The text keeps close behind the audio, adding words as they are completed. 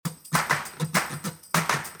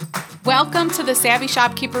Welcome to the Savvy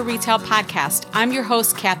Shopkeeper Retail Podcast. I'm your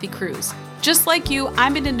host, Kathy Cruz. Just like you,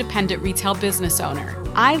 I'm an independent retail business owner.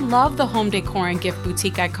 I love the home decor and gift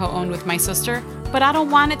boutique I co-own with my sister, but I don't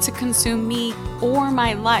want it to consume me or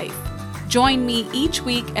my life. Join me each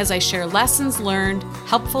week as I share lessons learned,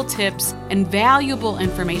 helpful tips, and valuable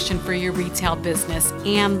information for your retail business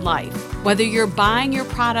and life. Whether you're buying your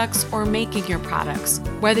products or making your products,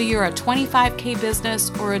 whether you're a $25K business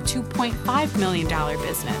or a $2.5 million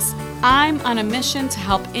business, I'm on a mission to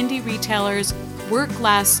help indie retailers work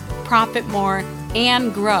less, profit more,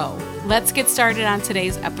 and grow. Let's get started on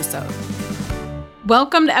today's episode.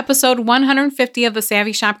 Welcome to episode 150 of the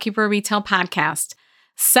Savvy Shopkeeper Retail Podcast.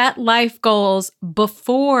 Set life goals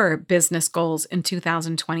before business goals in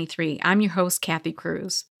 2023. I'm your host, Kathy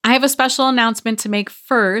Cruz. I have a special announcement to make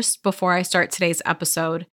first before I start today's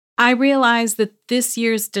episode. I realized that this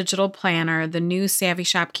year's digital planner, the new Savvy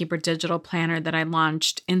Shopkeeper digital planner that I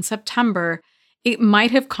launched in September, it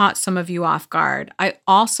might have caught some of you off guard. I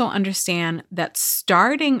also understand that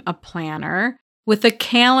starting a planner with a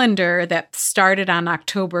calendar that started on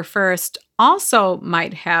October 1st also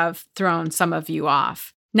might have thrown some of you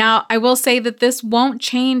off. Now, I will say that this won't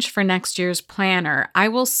change for next year's planner. I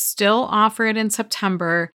will still offer it in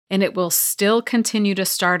September, and it will still continue to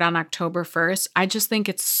start on October 1st. I just think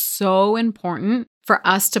it's so important for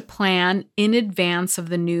us to plan in advance of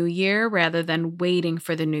the new year rather than waiting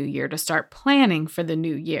for the new year to start planning for the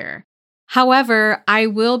new year. However, I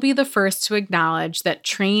will be the first to acknowledge that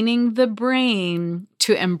training the brain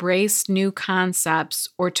to embrace new concepts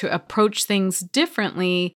or to approach things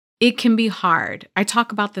differently, it can be hard. I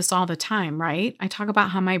talk about this all the time, right? I talk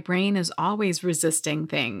about how my brain is always resisting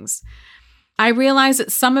things. I realize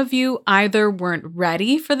that some of you either weren't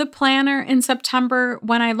ready for the planner in September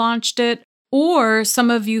when I launched it, or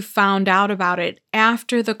some of you found out about it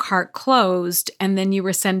after the cart closed and then you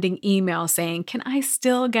were sending emails saying, "Can I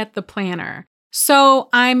still get the planner?" So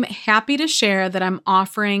I'm happy to share that I'm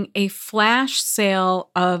offering a flash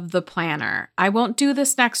sale of the planner. I won't do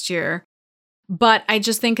this next year, but I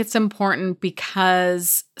just think it's important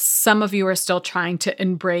because some of you are still trying to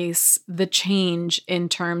embrace the change in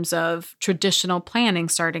terms of traditional planning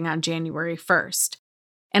starting on January 1st.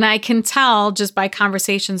 And I can tell just by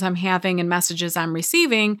conversations I'm having and messages I'm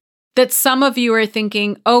receiving that some of you are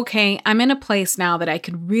thinking, okay, I'm in a place now that I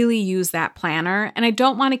could really use that planner, and I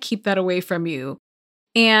don't want to keep that away from you.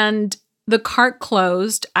 And the cart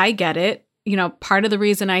closed. I get it. You know, part of the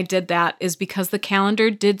reason I did that is because the calendar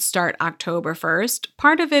did start October 1st.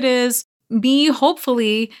 Part of it is me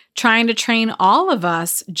hopefully trying to train all of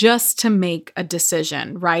us just to make a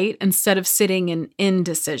decision, right? Instead of sitting in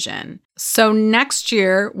indecision. So next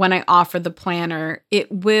year, when I offer the planner, it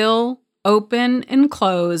will open and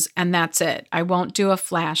close, and that's it. I won't do a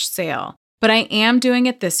flash sale. But I am doing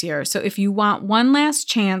it this year. So if you want one last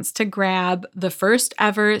chance to grab the first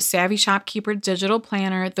ever Savvy Shopkeeper digital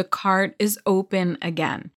planner, the cart is open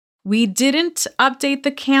again. We didn't update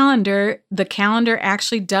the calendar. The calendar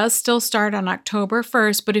actually does still start on October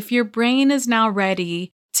 1st, but if your brain is now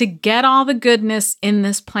ready to get all the goodness in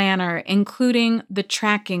this planner, including the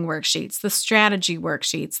tracking worksheets, the strategy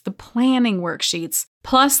worksheets, the planning worksheets,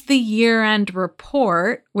 plus the year-end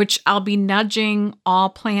report, which I'll be nudging all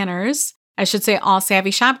planners, I should say all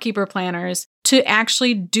Savvy Shopkeeper planners, to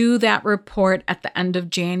actually do that report at the end of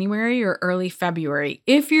January or early February.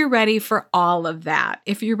 If you're ready for all of that,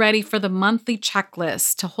 if you're ready for the monthly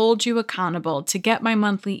checklist to hold you accountable, to get my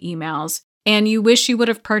monthly emails, and you wish you would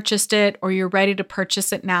have purchased it or you're ready to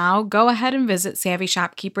purchase it now, go ahead and visit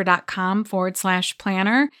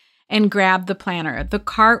savvyshopkeeper.com/planner and grab the planner. The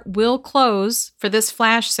cart will close for this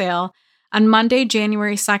flash sale on Monday,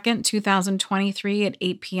 January 2nd, 2023 at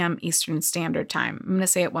 8 p.m. Eastern Standard Time. I'm going to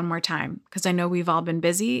say it one more time because I know we've all been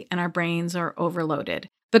busy and our brains are overloaded.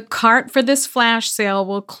 The cart for this flash sale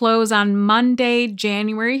will close on Monday,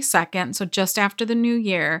 January 2nd, so just after the new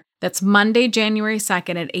year. That's Monday, January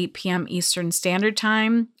 2nd at 8 p.m. Eastern Standard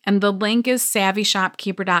Time. And the link is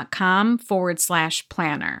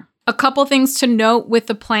savvyshopkeeper.com/planner. A couple things to note with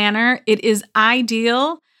the planner. It is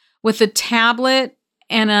ideal with a tablet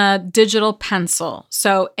and a digital pencil.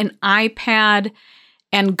 So an iPad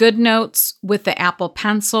and GoodNotes with the Apple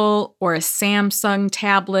Pencil or a Samsung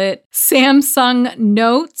tablet. Samsung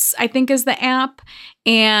Notes, I think, is the app,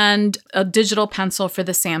 and a digital pencil for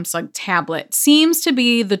the Samsung tablet. Seems to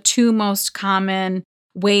be the two most common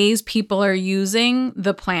ways people are using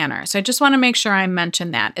the planner. So I just want to make sure I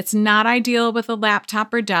mention that. It's not ideal with a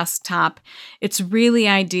laptop or desktop. It's really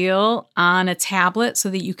ideal on a tablet so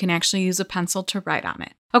that you can actually use a pencil to write on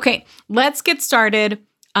it. Okay, let's get started.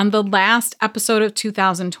 on the last episode of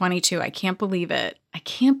 2022. I can't believe it. I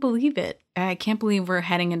can't believe we're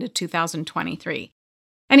heading into 2023.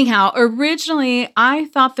 Anyhow, originally, I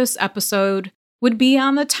thought this episode would be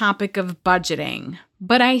on the topic of budgeting,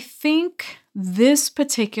 but I think this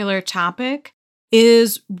particular topic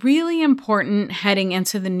is really important heading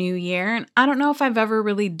into the new year. And I don't know if I've ever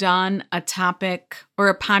really done a topic or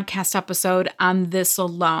a podcast episode on this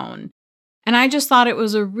alone. And I just thought it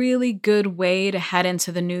was a really good way to head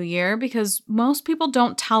into the new year because most people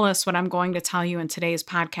don't tell us what I'm going to tell you in today's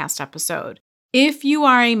podcast episode. If you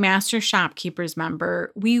are a Master Shopkeepers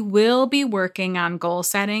member, we will be working on goal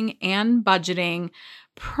setting and budgeting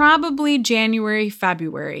probably January,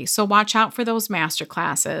 February. So watch out for those master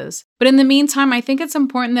classes. But in the meantime, I think it's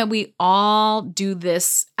important that we all do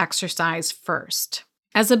this exercise first.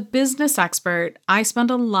 As a business expert, I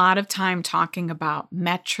spend a lot of time talking about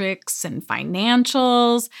metrics and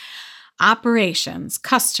financials, operations,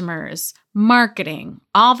 customers, marketing,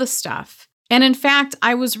 all the stuff. And in fact,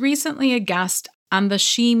 I was recently a guest on the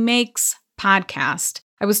She Makes podcast.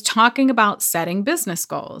 I was talking about setting business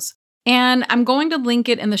goals. And I'm going to link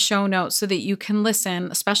it in the show notes so that you can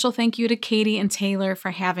listen. A special thank you to Katie and Taylor for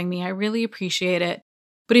having me. I really appreciate it.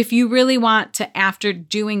 But if you really want to, after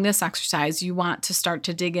doing this exercise, you want to start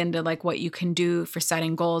to dig into like what you can do for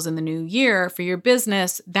setting goals in the new year for your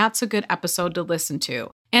business, that's a good episode to listen to.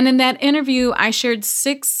 And in that interview, I shared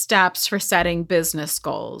 6 steps for setting business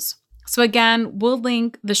goals. So again, we'll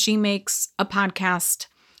link the She Makes a podcast,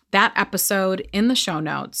 that episode in the show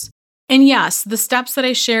notes. And yes, the steps that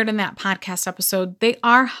I shared in that podcast episode, they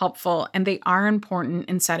are helpful and they are important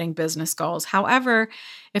in setting business goals. However,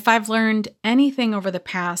 if I've learned anything over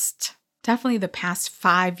definitely the past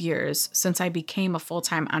 5 years since I became a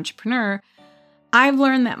full-time entrepreneur, I've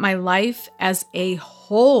learned that my life as a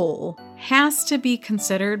whole has to be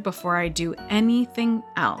considered before I do anything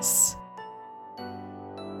else.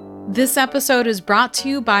 This episode is brought to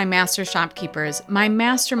you by Master Shopkeepers, my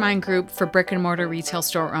mastermind group for brick and mortar retail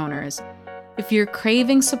store owners. If you're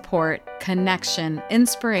craving support, connection,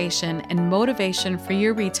 inspiration, and motivation for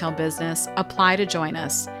your retail business, apply to join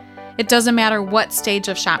us. It doesn't matter what stage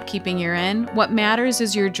of shopkeeping you're in, what matters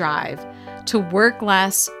is your drive to work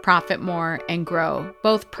less, profit more, and grow,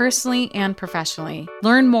 both personally and professionally.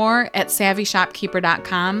 Learn more at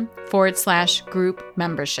savvyshopkeeper.com/group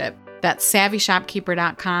membership. That's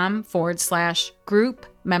savvyshopkeeper.com/group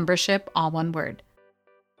membership, all one word.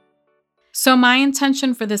 So my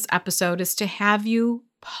intention for this episode is to have you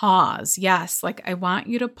pause. Yes, I want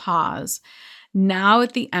you to pause now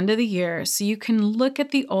at the end of the year so you can look at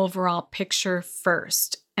the overall picture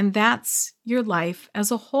first. And that's your life as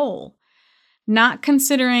a whole. Not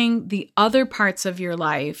considering the other parts of your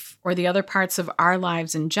life or the other parts of our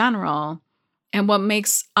lives in general. And what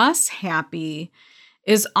makes us happy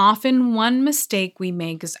is often one mistake we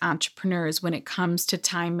make as entrepreneurs when it comes to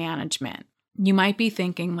time management. You might be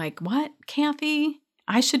thinking what, Kathy?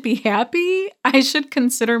 I should be happy? I should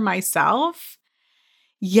consider myself?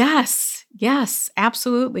 Yes,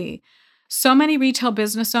 absolutely. So many retail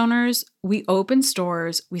business owners, we open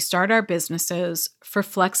stores, we start our businesses for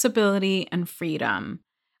flexibility and freedom.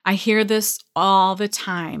 I hear this all the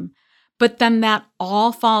time, but then that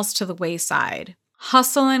all falls to the wayside.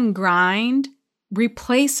 Hustle and grind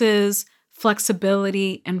replaces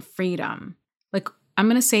flexibility and freedom. I'm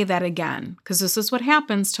going to say that again, because this is what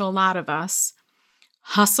happens to a lot of us.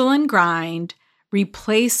 Hustle and grind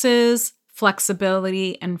replaces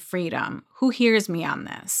flexibility and freedom. Who hears me on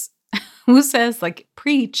this? Who says,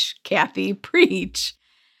 preach, Kathy, preach?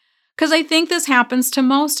 Because I think this happens to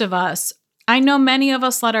most of us. I know many of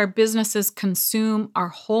us let our businesses consume our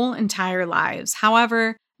whole entire lives.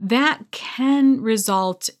 However, that can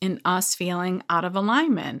result in us feeling out of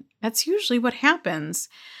alignment. That's usually what happens.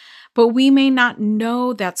 But we may not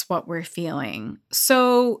know that's what we're feeling.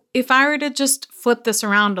 So if I were to just flip this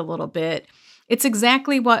around a little bit, it's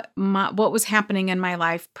exactly what was happening in my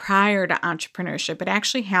life prior to entrepreneurship. It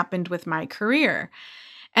actually happened with my career.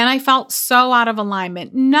 And I felt so out of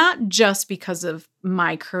alignment, not just because of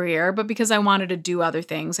my career, but because I wanted to do other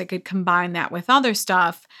things. I could combine that with other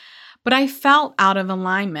stuff. But I felt out of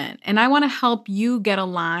alignment, and I want to help you get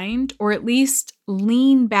aligned, or at least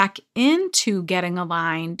lean back into getting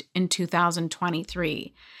aligned in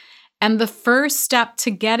 2023. And the first step to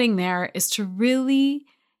getting there is to really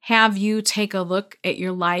have you take a look at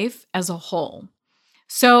your life as a whole.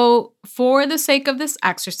 So for the sake of this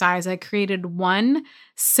exercise, I created one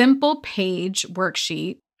simple page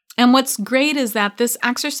worksheet. And what's great is that this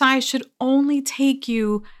exercise should only take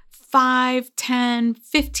you 5, 10,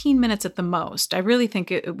 15 minutes at the most. I really think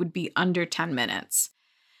it would be under 10 minutes.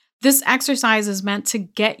 This exercise is meant to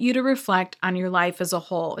get you to reflect on your life as a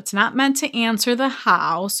whole. It's not meant to answer the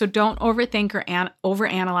how, so don't overthink or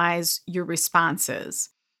overanalyze your responses.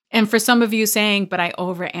 And for some of you saying, but I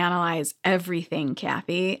overanalyze everything,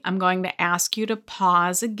 Kathy, I'm going to ask you to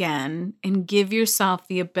pause again and give yourself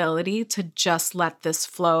the ability to just let this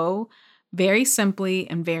flow very simply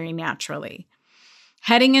and very naturally.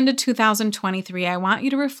 Heading into 2023, I want you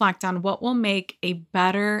to reflect on what will make a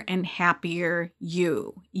better and happier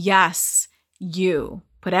you. Yes, you.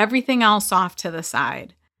 Put everything else off to the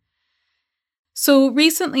side. So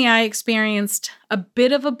recently I experienced a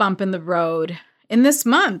bit of a bump in the road. In this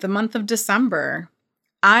month, the month of December,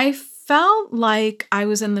 I felt like I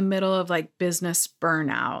was in the middle of business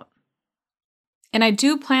burnout. And I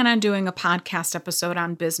do plan on doing a podcast episode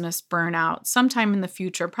on business burnout sometime in the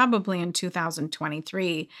future, probably in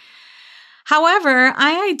 2023. However,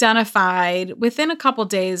 I identified within a couple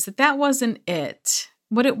days that wasn't it.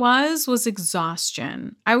 What it was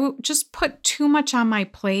exhaustion. I just put too much on my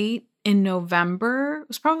plate in November. It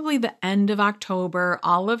was probably the end of October,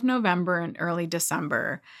 all of November, and early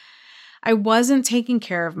December. I wasn't taking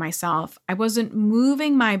care of myself. I wasn't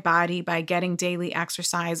moving my body by getting daily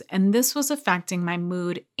exercise, and this was affecting my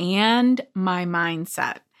mood and my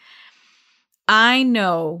mindset. I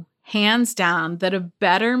know, hands down, that a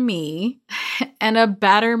better me and a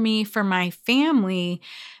better me for my family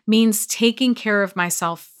means taking care of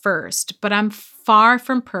myself first, but I'm far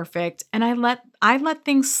from perfect, and I let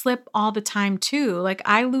things slip all the time too.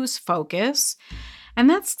 I lose focus, and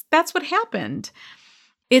that's what happened.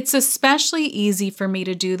 It's especially easy for me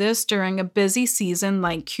to do this during a busy season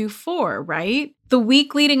like Q4, right? The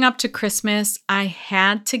week leading up to Christmas, I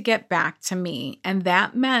had to get back to me, and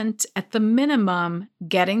that meant, at the minimum,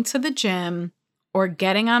 getting to the gym or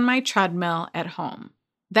getting on my treadmill at home.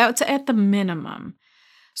 That's at the minimum.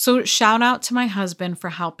 So shout out to my husband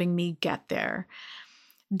for helping me get there.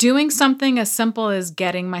 Doing something as simple as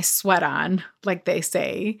getting my sweat on, like they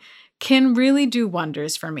say, can really do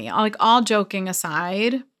wonders for me. All joking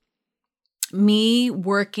aside, me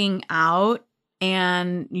working out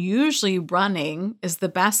and usually running is the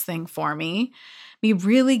best thing for me. Me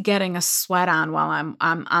really getting a sweat on while I'm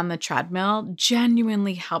on the treadmill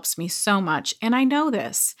genuinely helps me so much. And I know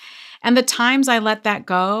this. And the times I let that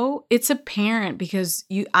go, it's apparent because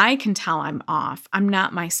I can tell I'm off. I'm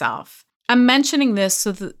not myself. I'm mentioning this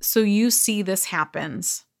so you see this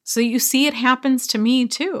happens. So you see it happens to me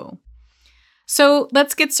too. So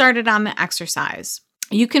let's get started on the exercise.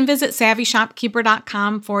 You can visit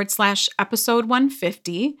savvyshopkeeper.com/episode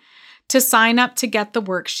 150 to sign up to get the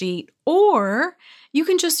worksheet, or you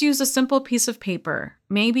can just use a simple piece of paper.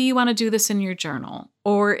 Maybe you want to do this in your journal,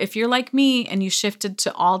 or if you're like me and you shifted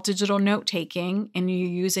to all digital note-taking and you're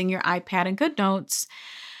using your iPad and GoodNotes,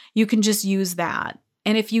 you can just use that.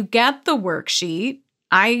 And if you get the worksheet,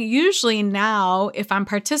 I usually now, if I'm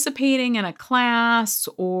participating in a class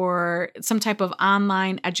or some type of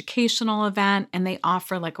online educational event and they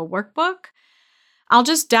offer a workbook, I'll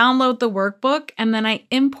just download the workbook and then I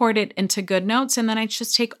import it into GoodNotes, and then I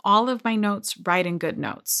just take all of my notes right in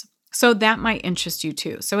GoodNotes. So that might interest you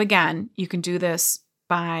too. So again, you can do this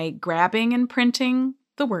by grabbing and printing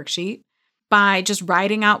the worksheet, by just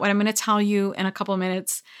writing out what I'm going to tell you in a couple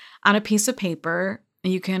minutes on a piece of paper.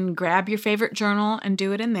 You can grab your favorite journal and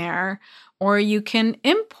do it in there, or you can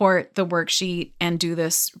import the worksheet and do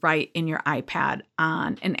this right in your iPad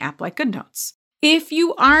on an app like GoodNotes. If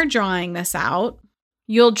you are drawing this out,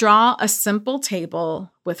 you'll draw a simple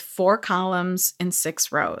table with 4 columns and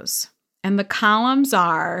 6 rows. And the columns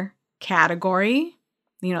are category.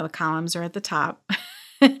 The columns are at the top.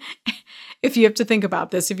 If you have to think about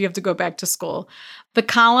this, if you have to go back to school, the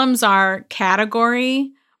columns are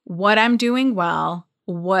category, what I'm doing well,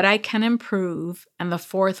 what I can improve, and the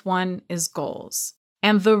 4th one is goals.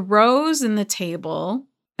 And the rows in the table,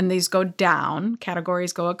 and these go down,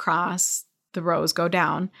 categories go across, the rows go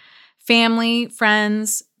down: family,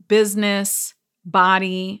 friends, business,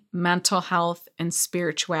 body, mental health, and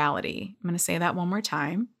spirituality. I'm going to say that one more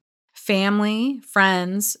time. Family,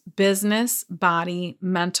 friends, business, body,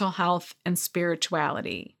 mental health, and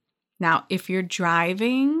spirituality. Now, if you're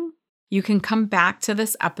driving, you can come back to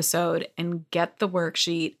this episode and get the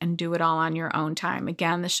worksheet and do it all on your own time.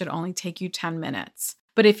 Again, this should only take you 10 minutes.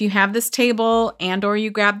 But if you have this table or you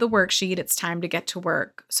grab the worksheet, it's time to get to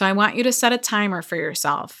work. So I want you to set a timer for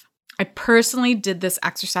yourself. I personally did this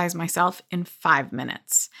exercise myself in 5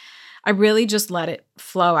 minutes. I really just let it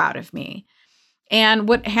flow out of me. And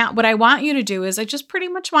what I want you to do is I just pretty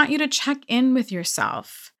much want you to check in with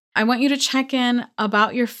yourself. I want you to check in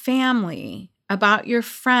about your family, about your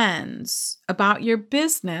friends, about your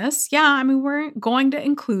business. Yeah, I mean, we're going to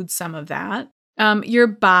include some of that. Your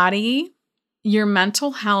body, your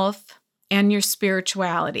mental health, and your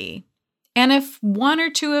spirituality. And if one or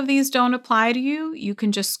two of these don't apply to you, you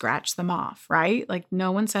can just scratch them off, right? Like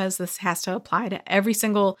no one says this has to apply to every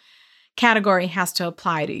single category has to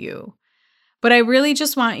apply to you. But I really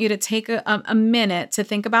just want you to take a minute to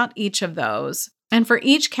think about each of those. And for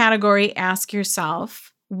each category, ask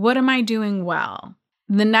yourself, what am I doing well?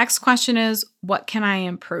 The next question is, what can I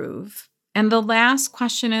improve? And the last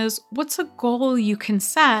question is, what's a goal you can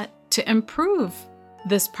set to improve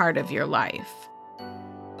this part of your life?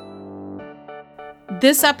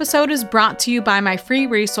 This episode is brought to you by my free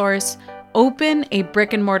resource, Open a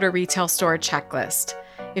Brick and Mortar Retail Store Checklist.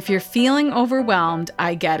 If you're feeling overwhelmed,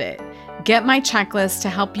 I get it. Get my checklist to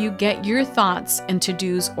help you get your thoughts and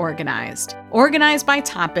to-dos organized. Organized by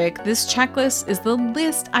topic, this checklist is the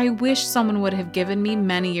list I wish someone would have given me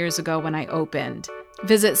many years ago when I opened.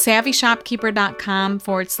 Visit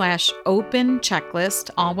savvyshopkeeper.com/open checklist,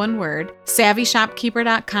 all one word,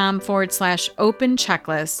 savvyshopkeeper.com/open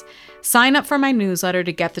checklist. Sign up for my newsletter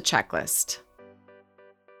to get the checklist.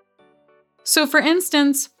 So for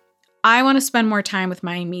instance, I want to spend more time with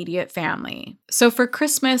my immediate family. So for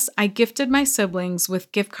Christmas, I gifted my siblings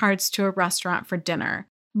with gift cards to a restaurant for dinner.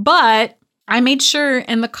 But I made sure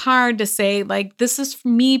in the card to say, like, this is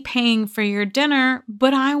me paying for your dinner,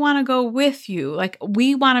 but I want to go with you. Like,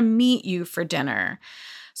 we want to meet you for dinner.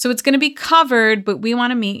 So it's going to be covered, but we want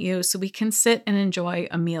to meet you so we can sit and enjoy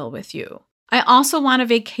a meal with you. I also want a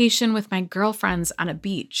vacation with my girlfriends on a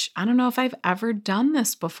beach. I don't know if I've ever done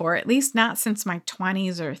this before, at least not since my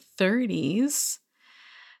 20s or 30s.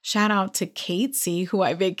 Shout out to Katesy, who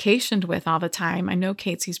I vacationed with all the time. I know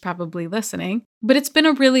Katesy's probably listening, but it's been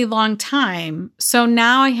a really long time. So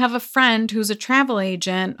now I have a friend who's a travel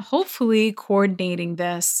agent, hopefully coordinating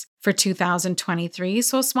this for 2023.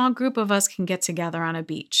 So a small group of us can get together on a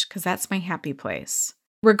beach because that's my happy place.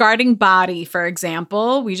 Regarding body, for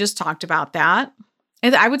example, we just talked about that.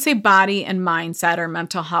 I would say body and mindset or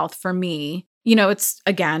mental health for me. You know, it's,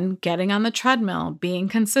 again, getting on the treadmill, being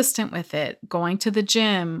consistent with it, going to the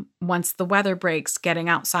gym once the weather breaks, getting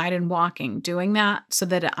outside and walking, doing that so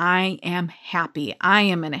that I am happy. I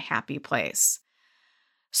am in a happy place.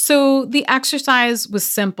 So the exercise was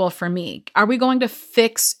simple for me. Are we going to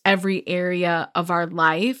fix every area of our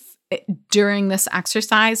life during this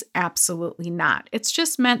exercise? Absolutely not. It's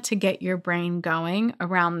just meant to get your brain going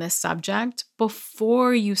around this subject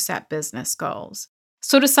before you set business goals.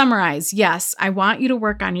 So to summarize, yes, I want you to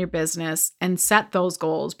work on your business and set those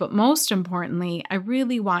goals, but most importantly, I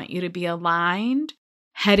really want you to be aligned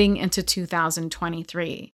heading into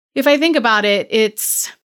 2023. If I think about it,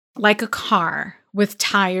 it's like a car with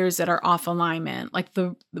tires that are off alignment. Like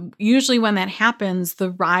usually when that happens, the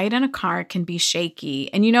ride in a car can be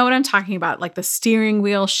shaky. And you know what I'm talking about? Like the steering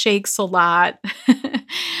wheel shakes a lot.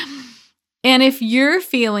 And if you're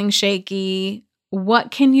feeling shaky, what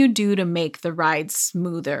can you do to make the ride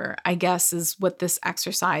smoother? I guess is what this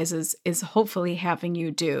exercise is hopefully having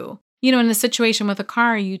you do. You know, in the situation with a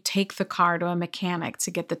car, you take the car to a mechanic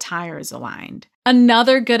to get the tires aligned.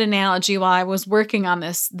 Another good analogy while I was working on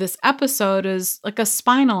this episode is like a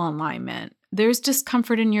spinal alignment. There's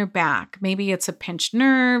discomfort in your back. Maybe it's a pinched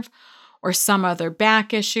nerve or some other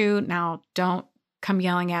back issue. Now, don't come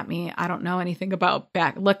yelling at me. I don't know anything about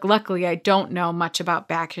back. Luckily, I don't know much about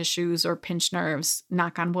back issues or pinched nerves,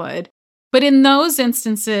 knock on wood. But in those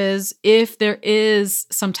instances, if there is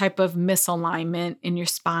some type of misalignment in your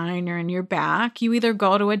spine or in your back, you either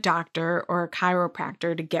go to a doctor or a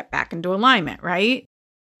chiropractor to get back into alignment, right?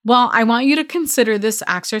 Well, I want you to consider this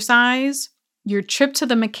exercise your trip to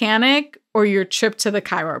the mechanic or your trip to the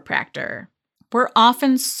chiropractor. We're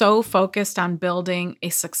often so focused on building a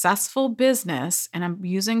successful business, and I'm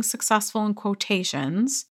using successful in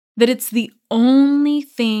quotations, that it's the only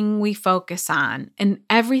thing we focus on and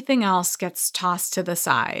everything else gets tossed to the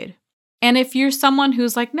side. And if you're someone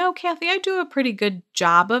who's like, no, Kathy, I do a pretty good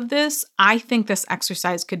job of this, I think this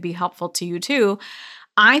exercise could be helpful to you too.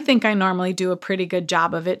 I think I normally do a pretty good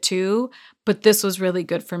job of it too, but this was really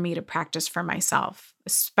good for me to practice for myself,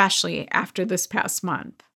 especially after this past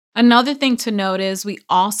month. Another thing to note is we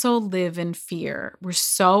also live in fear. We're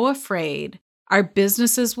so afraid our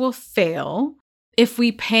businesses will fail if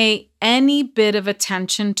we pay any bit of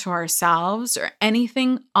attention to ourselves or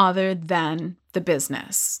anything other than the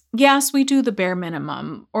business. Yes, we do the bare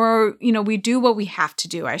minimum, or, we do what we have to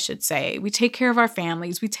do, I should say. We take care of our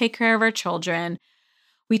families. We take care of our children.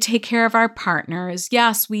 We take care of our partners.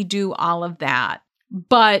 Yes, we do all of that.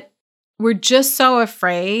 But We're just so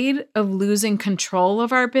afraid of losing control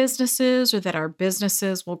of our businesses or that our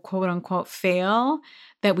businesses will quote unquote fail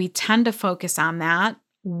that we tend to focus on that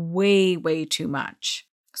way, way too much.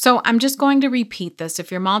 So I'm just going to repeat this.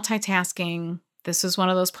 If you're multitasking, this is one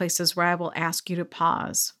of those places where I will ask you to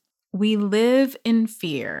pause. We live in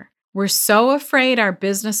fear. We're so afraid our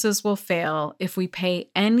businesses will fail if we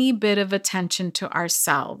pay any bit of attention to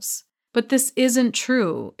ourselves. But this isn't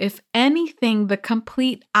true. If anything, the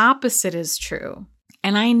complete opposite is true.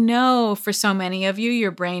 And I know for so many of you,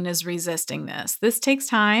 your brain is resisting this. This takes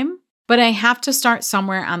time, but I have to start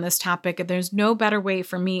somewhere on this topic. And there's no better way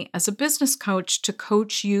for me as a business coach to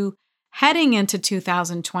coach you heading into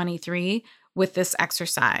 2023 with this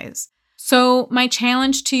exercise. So my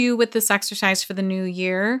challenge to you with this exercise for the new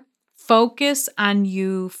year, focus on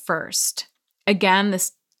you first. Again,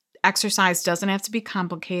 this exercise doesn't have to be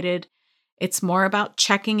complicated. It's more about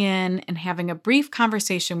checking in and having a brief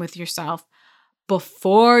conversation with yourself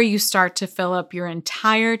before you start to fill up your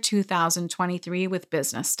entire 2023 with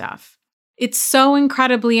business stuff. It's so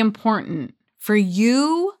incredibly important for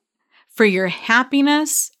you, for your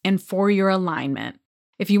happiness, and for your alignment.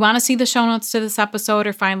 If you want to see the show notes to this episode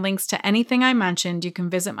or find links to anything I mentioned, you can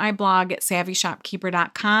visit my blog at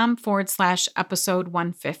savvyshopkeeper.com/episode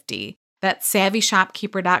 150. That's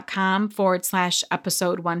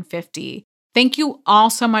savvyshopkeeper.com/episode 150. Thank you all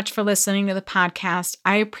so much for listening to the podcast.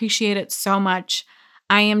 I appreciate it so much.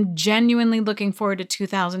 I am genuinely looking forward to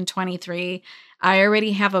 2023. I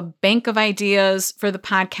already have a bank of ideas for the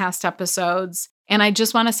podcast episodes. And I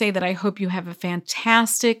just want to say that I hope you have a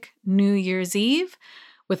fantastic New Year's Eve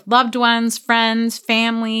with loved ones, friends,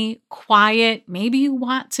 family, quiet. Maybe you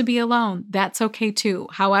want to be alone. That's okay too.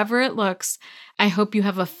 However it looks, I hope you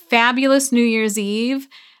have a fabulous New Year's Eve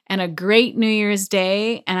and a great New Year's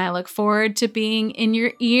Day, and I look forward to being in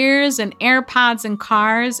your ears and AirPods and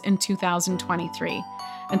cars in 2023.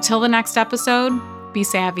 Until the next episode, be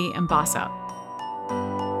savvy and boss up.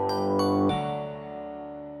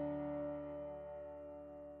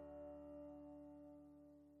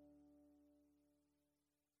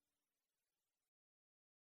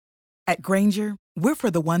 At Grainger, we're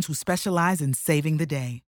for the ones who specialize in saving the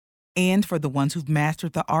day and for the ones who've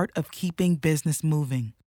mastered the art of keeping business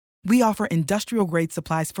moving. We offer industrial-grade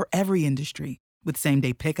supplies for every industry, with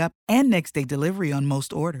same-day pickup and next-day delivery on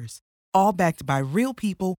most orders, all backed by real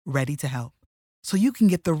people ready to help. So you can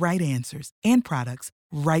get the right answers and products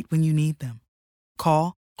right when you need them.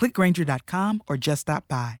 Call, click Grainger.com, or just stop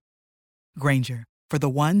by. Grainger, for the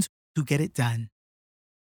ones who get it done.